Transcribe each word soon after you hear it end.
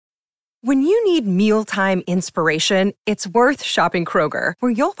When you need mealtime inspiration, it's worth shopping Kroger,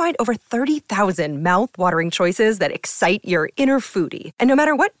 where you'll find over 30,000 mouth-watering choices that excite your inner foodie. And no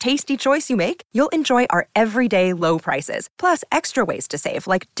matter what tasty choice you make, you'll enjoy our everyday low prices, plus extra ways to save,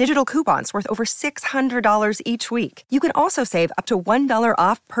 like digital coupons worth over $600 each week. You can also save up to $1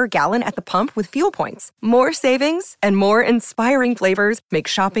 off per gallon at the pump with fuel points. More savings and more inspiring flavors make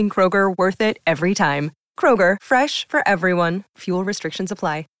shopping Kroger worth it every time. Kroger, fresh for everyone. Fuel restrictions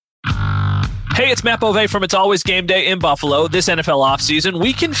apply. Hey, it's Matt Bove from It's Always Game Day in Buffalo. This NFL offseason,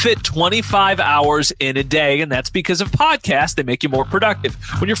 we can fit 25 hours in a day, and that's because of podcasts. They make you more productive.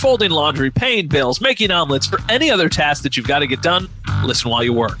 When you're folding laundry, paying bills, making omelets, for any other task that you've got to get done, listen while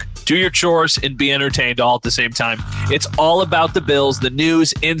you work. Do your chores and be entertained all at the same time. It's all about the Bills, the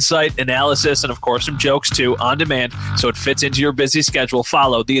news, insight, analysis, and of course some jokes too, on demand, so it fits into your busy schedule.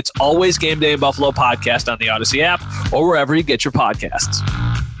 Follow the It's Always Game Day in Buffalo podcast on the Odyssey app or wherever you get your podcasts.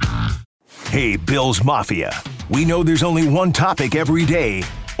 Hey, Bills Mafia. We know there's only one topic every day.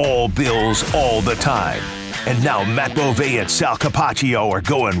 All Bills, all the time. And now Matt Bove and Sal Capaccio are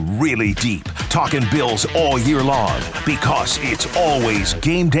going really deep, talking Bills all year long, because it's always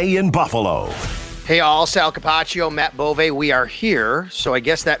game day in Buffalo. Hey all, Sal Capaccio, Matt Bove, we are here. So I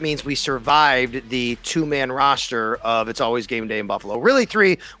guess that means we survived the two-man roster of It's Always Game Day in Buffalo. Really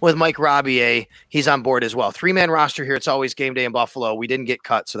three with Mike Robier. He's on board as well. Three-man roster here. It's Always Game Day in Buffalo. We didn't get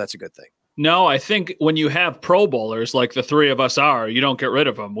cut, so that's a good thing. No, I think when you have Pro Bowlers like the three of us are, you don't get rid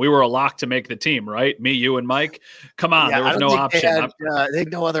of them. We were a lock to make the team, right? Me, you, and Mike. Come on, there was no option. They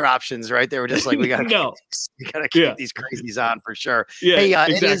had no other options, right? They were just like, we got to keep these crazies on for sure. Yeah, hey,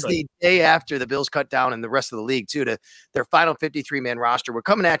 exactly. It is the day after the Bills cut down and the rest of the league too to their final 53-man roster. We're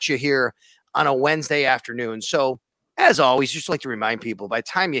coming at you here on a Wednesday afternoon. So as always, just like to remind people, by the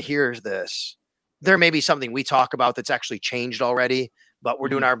time you hear this, there may be something we talk about that's actually changed already. But we're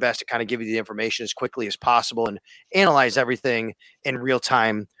doing our best to kind of give you the information as quickly as possible and analyze everything in real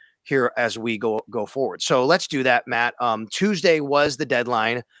time here as we go forward. So let's do that, Matt. Tuesday was the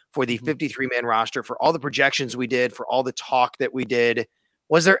deadline for the 53-man roster, for all the projections we did, for all the talk that we did.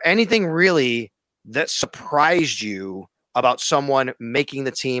 Was there anything really that surprised you about someone making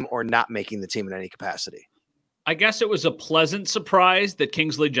the team or not making the team in any capacity? I guess it was a pleasant surprise that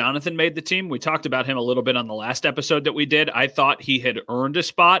Kingsley Jonathan made the team. We talked about him a little bit on the last episode that we did. I thought he had earned a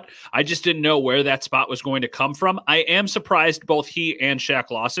spot. I just didn't know where that spot was going to come from. I am surprised both he and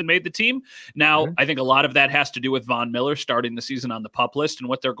Shaq Lawson made the team. Now, I think a lot of that has to do with Von Miller starting the season on the PUP list and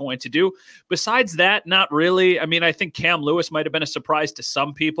what they're going to do. Besides that, not really. I mean, I think Cam Lewis might have been a surprise to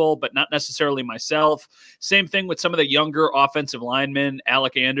some people, but not necessarily myself. Same thing with some of the younger offensive linemen,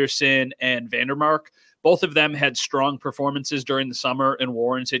 Alec Anderson and Vandermark. Both of them had strong performances during the summer, and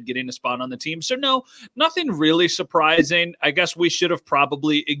Warren's getting a spot on the team. So no, nothing really surprising. I guess we should have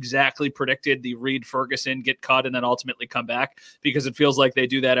probably exactly predicted the Reed Ferguson get cut and then ultimately come back, because it feels like they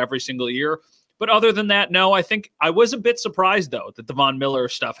do that every single year. But other than that, no, I think I was a bit surprised, though, that the Von Miller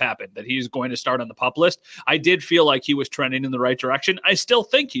stuff happened, that he's going to start on the PUP list. I did feel like he was trending in the right direction. I still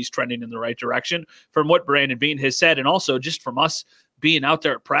think he's trending in the right direction from what Brandon Beane has said, and also just from us being out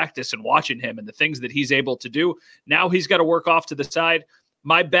there at practice and watching him and the things that he's able to do. Now he's got to work off to the side.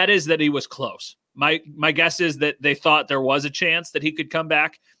 My bet is that he was close. My guess is that they thought there was a chance that he could come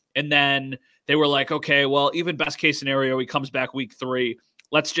back. And then they were like, okay, well, even best case scenario, he comes back week 3.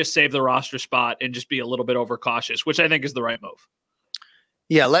 Let's just save the roster spot and just be a little bit overcautious, which I think is the right move.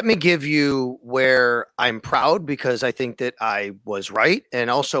 Yeah, let me give you where I'm proud because I think that I was right,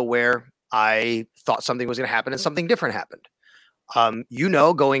 and also where I thought something was going to happen and something different happened.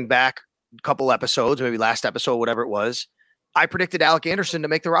 Going back a couple episodes, maybe last episode, whatever it was, I predicted Alec Anderson to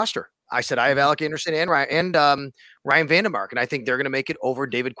make the roster. I said, I have Alec Anderson and Ryan Vandermark, and I think they're going to make it over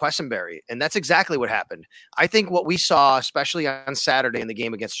David Quessenberry. And that's exactly what happened. I think what we saw, especially on Saturday in the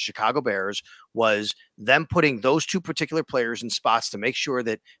game against the Chicago Bears, was them putting those two particular players in spots to make sure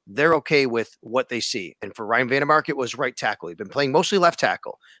that they're okay with what they see. And for Ryan Vandermark, it was right tackle. He'd been playing mostly left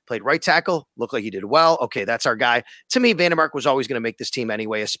tackle, played right tackle, looked like he did well. Okay, that's our guy. To me, Vandermark was always going to make this team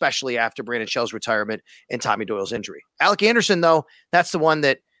anyway, especially after Brandon Shell's retirement and Tommy Doyle's injury. Alec Anderson, though, that's the one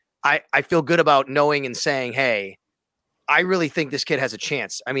that I feel good about knowing and saying, hey, I really think this kid has a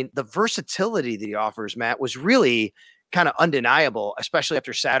chance. I mean, the versatility that he offers, Matt, was really kind of undeniable, especially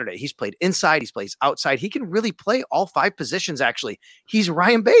after Saturday. He's played inside, he's played outside. He can really play all 5 positions, actually. He's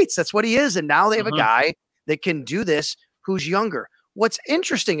Ryan Bates. That's what he is. And now they have a guy that can do this who's younger. What's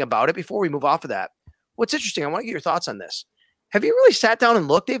interesting about it, before we move off of that, what's interesting, I want to get your thoughts on this. Have you really sat down and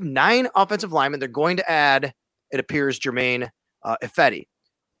looked? They have 9 offensive linemen. They're going to add, it appears, Germain Ifedi.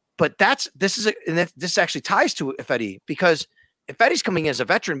 But this actually ties to Ifedi, because And Fetty's coming in as a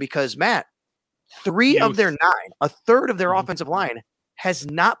veteran because, Matt, three Youth. of their 9, a third of their offensive line, has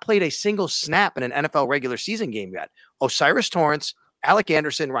not played a single snap in an NFL regular season game yet. O'Cyrus Torrence, Alec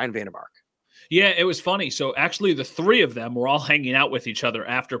Anderson, Ryan Vandermark. Yeah, it was funny. So actually, the three of them were all hanging out with each other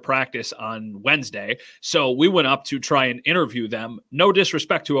after practice on Wednesday. So we went up to try and interview them. No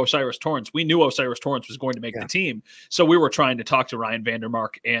disrespect to O'Cyrus Torrence. We knew O'Cyrus Torrence was going to make the team. So we were trying to talk to Ryan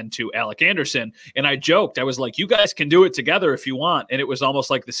Vandermark and to Alec Anderson. And I joked, I was like, you guys can do it together if you want. And it was almost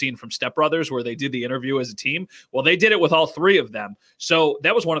like the scene from Step Brothers where they did the interview as a team. Well, they did it with all three of them. So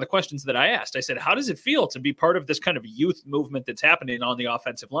that was one of the questions that I asked. I said, how does it feel to be part of this kind of youth movement that's happening on the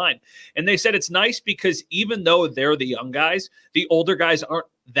offensive line? And they said, it's nice because even though they're the young guys, the older guys aren't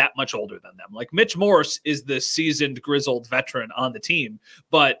that much older than them. Like Mitch Morse is the seasoned, grizzled veteran on the team,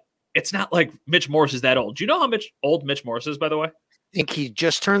 but it's not like Mitch Morse is that old. Do you know how old Mitch Morse is, by the way? I think he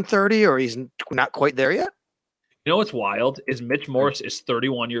just turned 30 or he's not quite there yet. You know what's wild is Mitch Morse is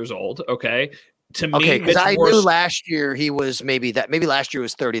 31 years old. Okay. To me, okay, because I Morse, knew last year he was maybe last year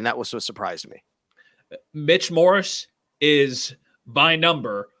was 30, and that was what surprised me. Mitch Morse is by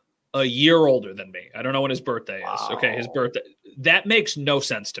number a year older than me. I don't know when his birthday is. Wow. Okay, his birthday. That makes no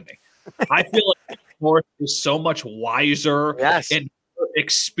sense to me. I feel like Morse is so much wiser and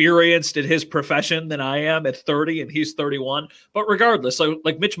experienced in his profession than I am at 30, and he's 31. But regardless,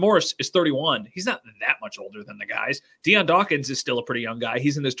 like Mitch Morse is 31. He's not that much older than the guys. Deion Dawkins is still a pretty young guy.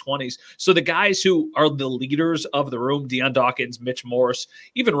 He's in his 20s. So the guys who are the leaders of the room, Deion Dawkins, Mitch Morse,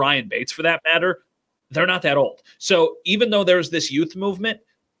 even Ryan Bates for that matter, they're not that old. So even though there's this youth movement,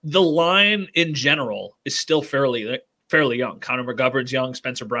 the line in general is still fairly young. Connor McGovern's young.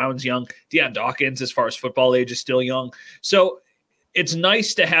 Spencer Brown's young. Deion Dawkins, as far as football age, is still young. So it's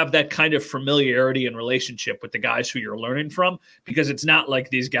nice to have that kind of familiarity and relationship with the guys who you're learning from, because it's not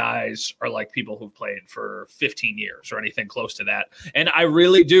like these guys are like people who've played for 15 years or anything close to that. And I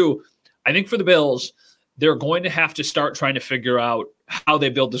really do. I think for the Bills, they're going to have to start trying to figure out how they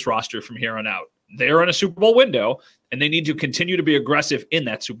build this roster from here on out. They're in a Super Bowl window, and they need to continue to be aggressive in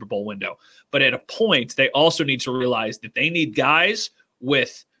that Super Bowl window. But at a point, they also need to realize that they need guys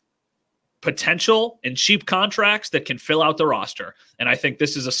with potential and cheap contracts that can fill out the roster. And I think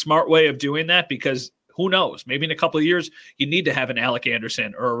this is a smart way of doing that, because who knows, maybe in a couple of years, you need to have an Alec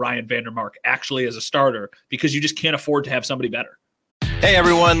Anderson or a Ryan Vandermark actually as a starter, because you just can't afford to have somebody better. Hey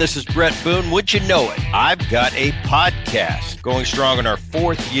everyone, this is Brett Boone. Would you know it? I've got a podcast going strong in our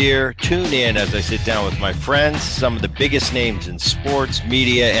 4th year. Tune in as I sit down with my friends, some of the biggest names in sports,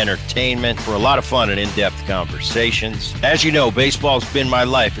 media, entertainment, for a lot of fun and in-depth conversations. As you know, baseball's been my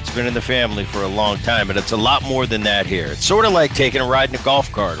life. It's been in the family for a long time, but it's a lot more than that here. It's sort of like taking a ride in a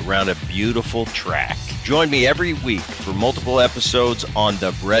golf cart around a beautiful track. Join me every week for multiple episodes on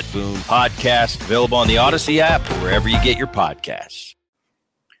the Brett Boone Podcast, available on the Odyssey app or wherever you get your podcasts.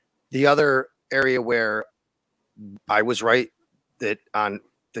 The other area where I was right that on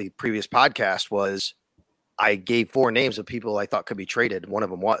the previous podcast was I gave 4 names of people I thought could be traded. One of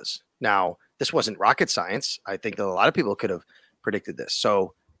them was. Now, this wasn't rocket science. I think that a lot of people could have predicted this.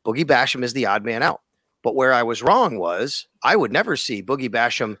 So Boogie Basham is the odd man out. But where I was wrong was I would never see Boogie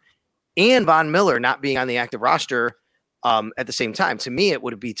Basham and Von Miller not being on the active roster at the same time. To me, it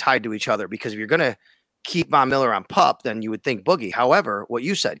would be tied to each other, because if you're going to keep Von Miller on PUP, then you would think Boogie. However, what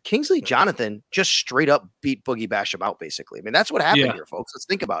you said, Kingsley Jonathan just straight up beat Boogie Basham out, basically. I mean, that's what happened here, folks. Let's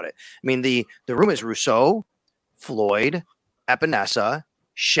think about it. I mean, the room is Rousseau, Floyd, Epinesa,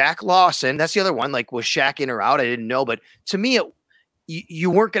 Shaq Lawson. That's the other one. Like, was Shaq in or out? I didn't know. But to me,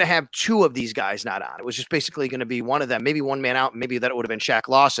 you weren't going to have 2 of these guys not on. It was just basically going to be one of them, maybe one man out. Maybe that would have been Shaq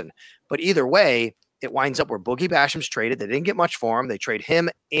Lawson. But either way, it winds up where Boogie Basham's traded. They didn't get much for him. They trade him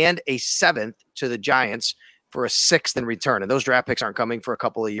and a 7th to the Giants for a 6th in return. And those draft picks aren't coming for a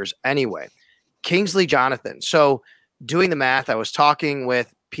couple of years anyway. Kingsley Jonathan. So doing the math, I was talking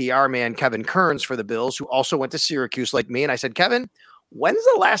with PR man Kevin Kearns for the Bills, who also went to Syracuse like me. And I said, Kevin, when's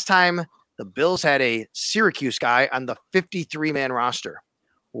the last time the Bills had a Syracuse guy on the 53-man roster?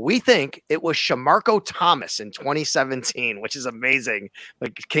 We think it was Shamarko Thomas in 2017, which is amazing.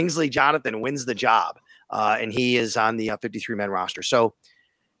 But Kingsley Jonathan wins the job, and he is on the 53-man roster. So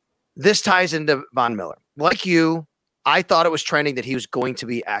this ties into Von Miller. Like you, I thought it was trending that he was going to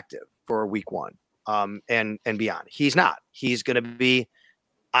be active for week 1 and beyond. He's not. He's going to be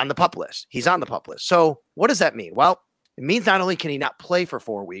on the PUP list. He's on the PUP list. So what does that mean? Well, it means not only can he not play for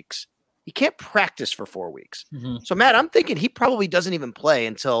 4 weeks, he can't practice for 4 weeks. Mm-hmm. So, Matt, I'm thinking he probably doesn't even play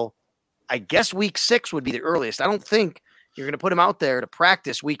until, I guess, week 6 would be the earliest. I don't think you're going to put him out there to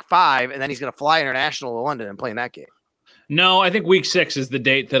practice week 5, and then he's going to fly international to London and play in that game. No, I think week 6 is the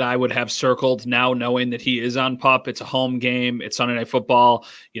date that I would have circled now, knowing that he is on PUP. It's a home game. It's Sunday Night Football.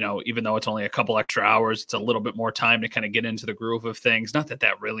 Even though it's only a couple extra hours, it's a little bit more time to kind of get into the groove of things. Not that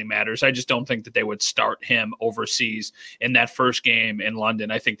that really matters. I just don't think that they would start him overseas in that first game in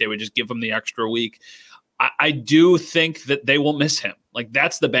London. I think they would just give him the extra week. I do think that they will miss him. Like,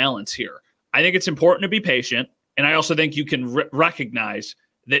 that's the balance here. I think it's important to be patient. And I also think you can recognize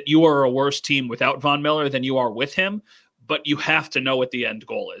that you are a worse team without Von Miller than you are with him. But you have to know what the end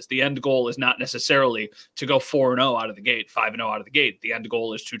goal is. The end goal is not necessarily to go 4-0 out of the gate, 5-0 out of the gate. The end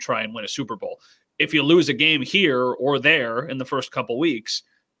goal is to try and win a Super Bowl. If you lose a game here or there in the first couple weeks,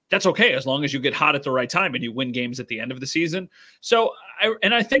 that's okay, as long as you get hot at the right time and you win games at the end of the season. So,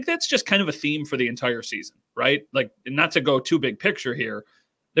 I think that's just kind of a theme for the entire season, right? Like, not to go too big picture here,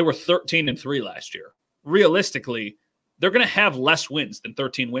 they were 13-3 last year. Realistically, they're going to have less wins than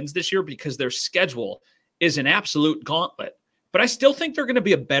 13 wins this year because their schedule is an absolute gauntlet. But I still think they're going to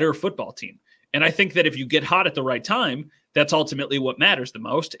be a better football team. And I think that if you get hot at the right time, that's ultimately what matters the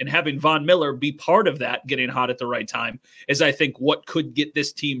most. And having Von Miller be part of that, getting hot at the right time, is I think what could get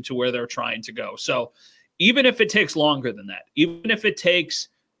this team to where they're trying to go. So even if it takes longer than that, even if it takes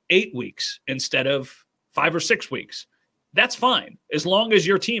 8 weeks instead of 5 or 6 weeks, that's fine, as long as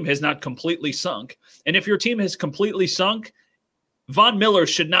your team has not completely sunk. And if your team has completely sunk, Von Miller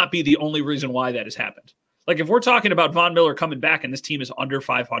should not be the only reason why that has happened. Like, if we're talking about Von Miller coming back and this team is under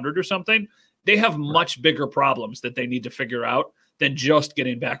 500 or something, they have much bigger problems that they need to figure out than just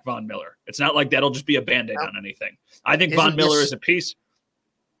getting back Von Miller. It's not like that'll just be a Band-Aid on anything. I think Von Miller is a piece.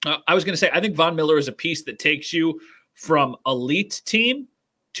 I was going to say, I think Von Miller is a piece that takes you from elite team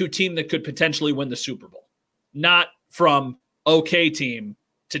to team that could potentially win the Super Bowl, not from okay team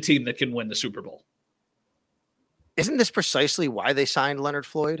to team that can win the Super Bowl. Isn't this precisely why they signed Leonard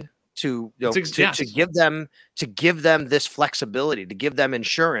Floyd? To give them this flexibility, to give them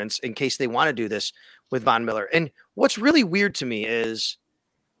insurance in case they want to do this with Von Miller. And what's really weird to me is,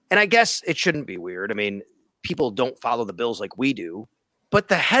 and I guess it shouldn't be weird, I mean, people don't follow the Bills like we do, but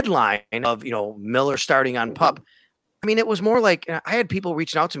the headline of, Miller starting on PUP, I mean, it was more like, I had people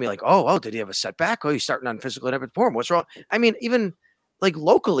reaching out to me like, oh, did he have a setback? Oh, he's starting on physical and form. What's wrong? I mean, even like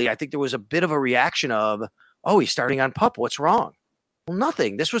locally, I think there was a bit of a reaction of, oh, he's starting on PUP. What's wrong? Well,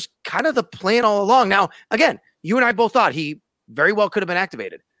 nothing. This was kind of the plan all along. Now, again, you and I both thought he very well could have been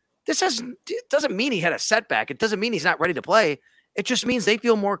activated. It doesn't mean he had a setback. It doesn't mean he's not ready to play. It just means they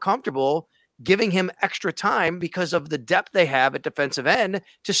feel more comfortable giving him extra time because of the depth they have at defensive end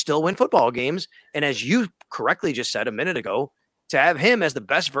to still win football games. And as you correctly just said a minute ago, to have him as the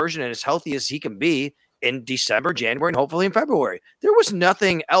best version and as healthy as he can be in December, January, and hopefully in February. There was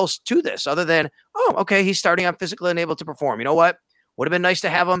nothing else to this other than, oh, okay, he's starting on physically unable to perform. You know what? Would have been nice to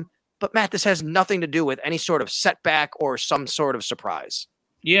have him. But, Matt, this has nothing to do with any sort of setback or some sort of surprise.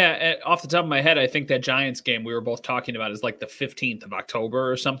 Yeah, off the top of my head, I think that Giants game we were both talking about is like the 15th of October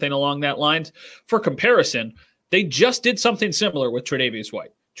or something along that lines. For comparison, they just did something similar with Tre'Davious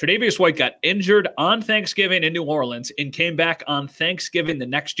White. Tre'Davious White got injured on Thanksgiving in New Orleans and came back on Thanksgiving the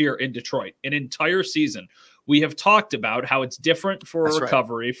next year in Detroit. An entire season. We have talked about how it's different for a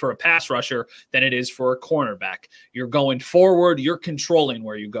recovery for a pass rusher than it is for a cornerback. You're going forward. You're controlling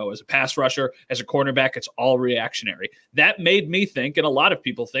where you go. As a pass rusher, as a cornerback, it's all reactionary. That made me think, and a lot of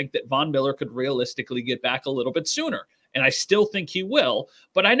people think, that Von Miller could realistically get back a little bit sooner. And I still think he will,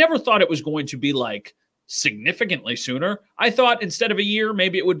 but I never thought it was going to be like significantly sooner. I thought instead of a year,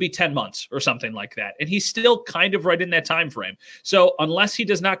 maybe it would be 10 months or something like that. And he's still kind of right in that time frame. So unless he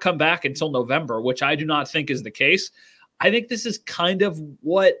does not come back until November, which I do not think is the case, I think this is kind of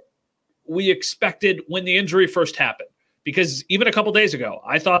what we expected when the injury first happened. Because even a couple days ago,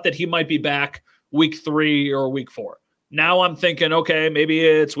 I thought that he might be back week 3 or week 4. Now I'm thinking, okay, maybe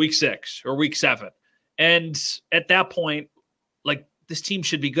it's week 6 or week 7. And at that point, like, this team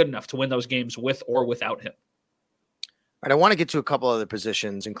should be good enough to win those games with or without him. All right, I want to get to a couple other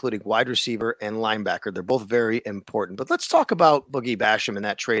positions, including wide receiver and linebacker. They're both very important. But let's talk about Boogie Basham and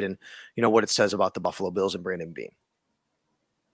that trade and, what it says about the Buffalo Bills and Brandon Beane.